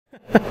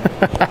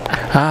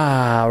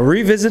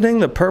Revisiting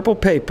the purple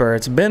paper.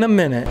 It's been a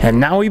minute, and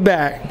now we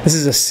back. This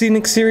is a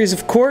scenic series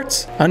of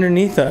courts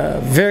underneath a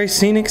very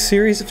scenic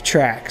series of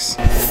tracks.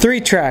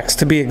 3 tracks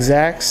to be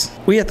exact.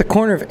 We at the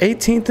corner of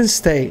 18th and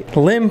State,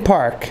 Lin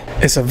Park.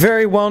 It's a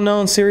very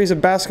well-known series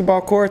of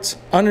basketball courts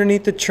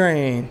underneath the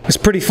train. It's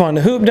pretty fun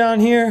to hoop down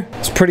here.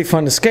 It's pretty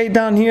fun to skate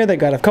down here. They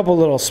got a couple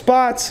little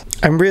spots,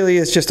 and really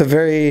it's just a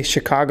very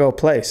Chicago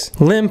place.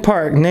 Lin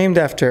Park, named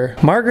after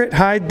Margaret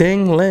Hai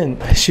Ding Lin.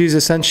 She's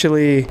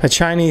essentially a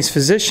Chinese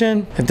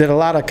physician and did a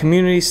lot of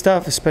community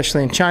stuff,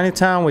 especially in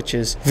Chinatown, which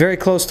is very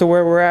close to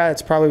where we're at.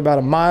 It's probably about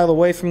a mile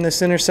away from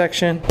this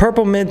intersection.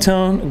 Purple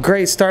midtone,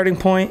 great starting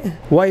point.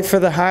 White for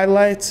the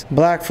highlights,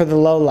 black for the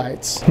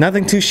lowlights.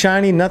 Nothing too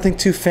shiny, nothing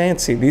too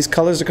fancy. These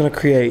colors are going to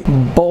create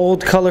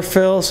bold color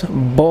fills,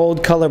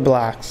 bold color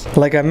blocks.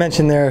 Like I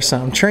mentioned, there are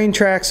some train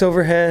tracks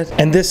overhead,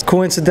 and this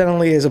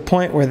coincidentally is a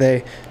point where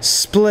they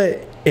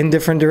split in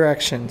different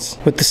directions.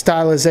 With the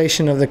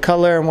stylization of the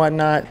color and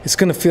whatnot, it's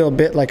going to feel a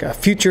bit like a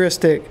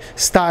futuristic,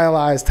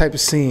 stylized type of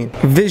scene.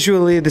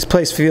 Visually, this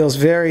place feels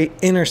very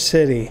inner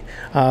city.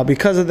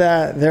 Because of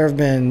that, there have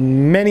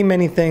been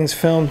many things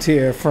filmed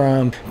here,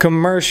 from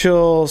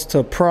commercials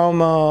to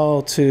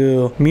promo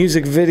to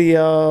music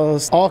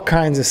videos, all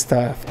kinds of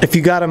stuff. If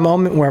you got a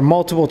moment where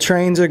multiple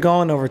trains are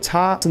going over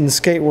top, in the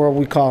skate world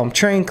we call them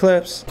train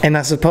clips, and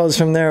I suppose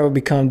from there it would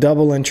become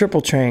double and triple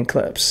train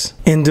clips.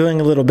 In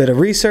doing a little bit of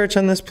research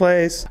on this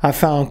place, I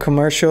found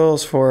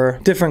commercials for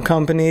different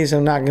companies.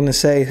 I'm not going to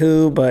say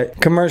who, but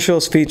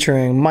commercials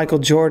featuring Michael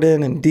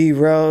Jordan and D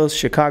Rose,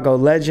 Chicago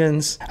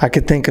legends. I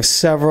could think of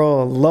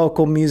several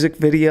local music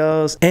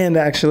videos, and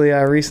actually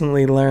I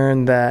recently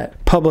learned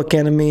that Public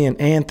Enemy and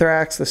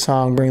Anthrax, the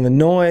song Bring the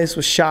Noise,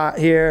 was shot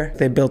here.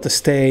 They built a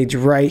stage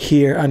right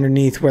here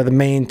underneath where the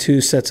main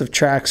 2 sets of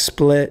tracks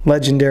split.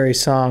 Legendary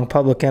song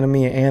Public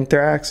Enemy and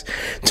Anthrax.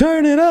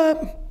 Turn it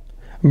up!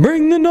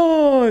 Bring the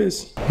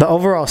noise! The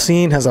overall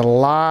scene has a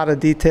lot of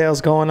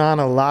details going on,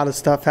 a lot of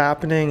stuff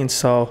happening, and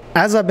so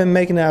as I've been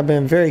making it, I've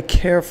been very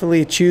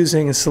carefully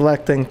choosing and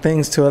selecting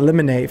things to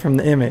eliminate from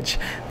the image.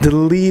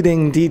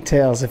 Deleting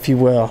details, if you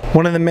will.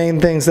 One of the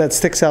main things that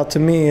sticks out to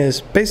me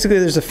is basically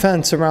there's a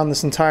fence around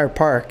this entire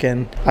park,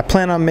 and I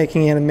plan on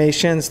making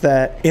animations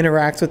that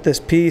interact with this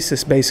piece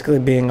as basically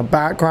being a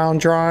background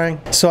drawing.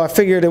 So I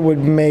figured it would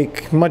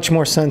make much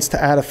more sense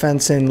to add a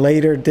fence in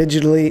later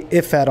digitally,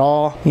 if at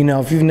all. You know,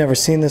 if you've never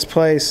seen this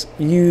place,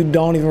 you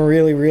don't even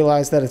really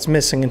realize that it's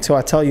missing until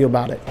I tell you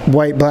about it.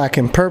 White, black,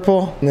 and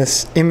purple. And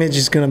this image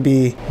is going to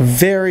be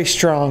very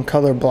strong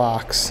color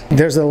blocks.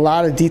 There's a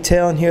lot of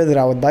detail in here that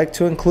I would like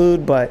to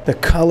include, but the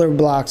color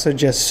blocks are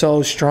just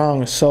so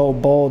strong, so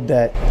bold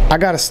that I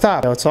gotta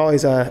stop. It's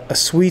always a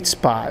sweet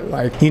spot.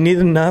 Like, you need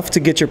enough to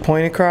get your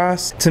point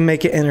across to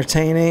make it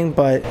entertaining,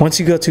 but once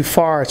you go too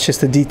far, it's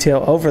just a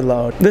detail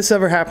overload. This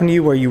ever happened to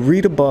you where you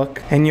read a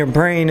book and your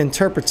brain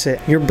interprets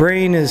it? Your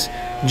brain is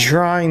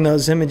drawing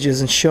those images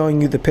and showing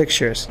you the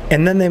pictures,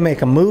 and then they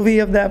make a movie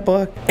of that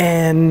book,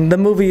 and the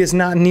movie is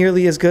not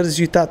nearly as good as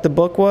you thought the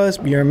book was.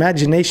 Your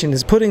imagination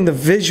is putting the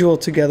visual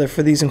together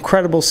for these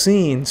incredible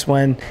scenes,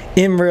 when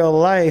in real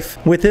life,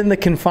 within the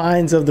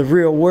confines of the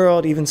real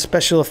world, even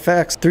special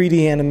effects,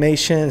 3D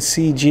animation,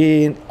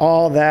 CG, and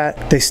all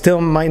that, they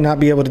still might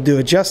not be able to do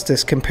it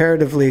justice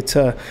comparatively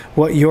to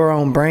what your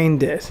own brain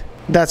did.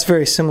 That's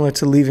very similar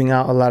to leaving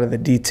out a lot of the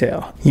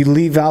detail. You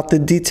leave out the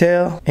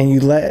detail and you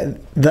let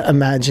the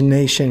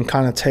imagination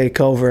kind of take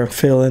over and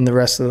fill in the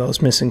rest of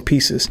those missing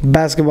pieces.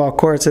 Basketball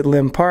courts at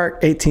Lin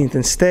Park, 18th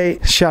and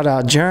State. Shout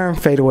out Germ,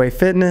 Fadeaway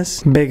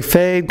Fitness. Big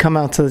Fade, come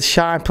out to the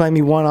shine, play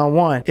me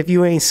one-on-one. If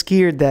you ain't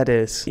scared, that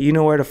is. You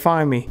know where to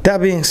find me.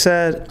 That being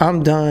said,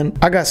 I'm done.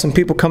 I got some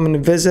people coming to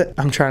visit.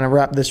 I'm trying to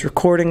wrap this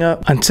recording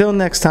up. Until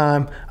next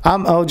time,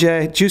 I'm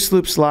OJ, Juice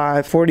Loops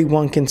Live,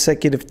 41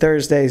 consecutive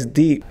Thursdays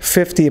deep,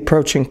 50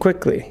 approaching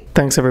quickly.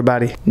 Thanks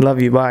everybody.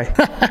 Love you. Bye.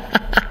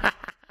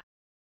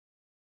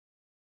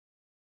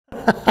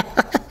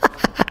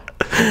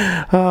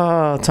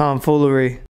 Oh, tomfoolery.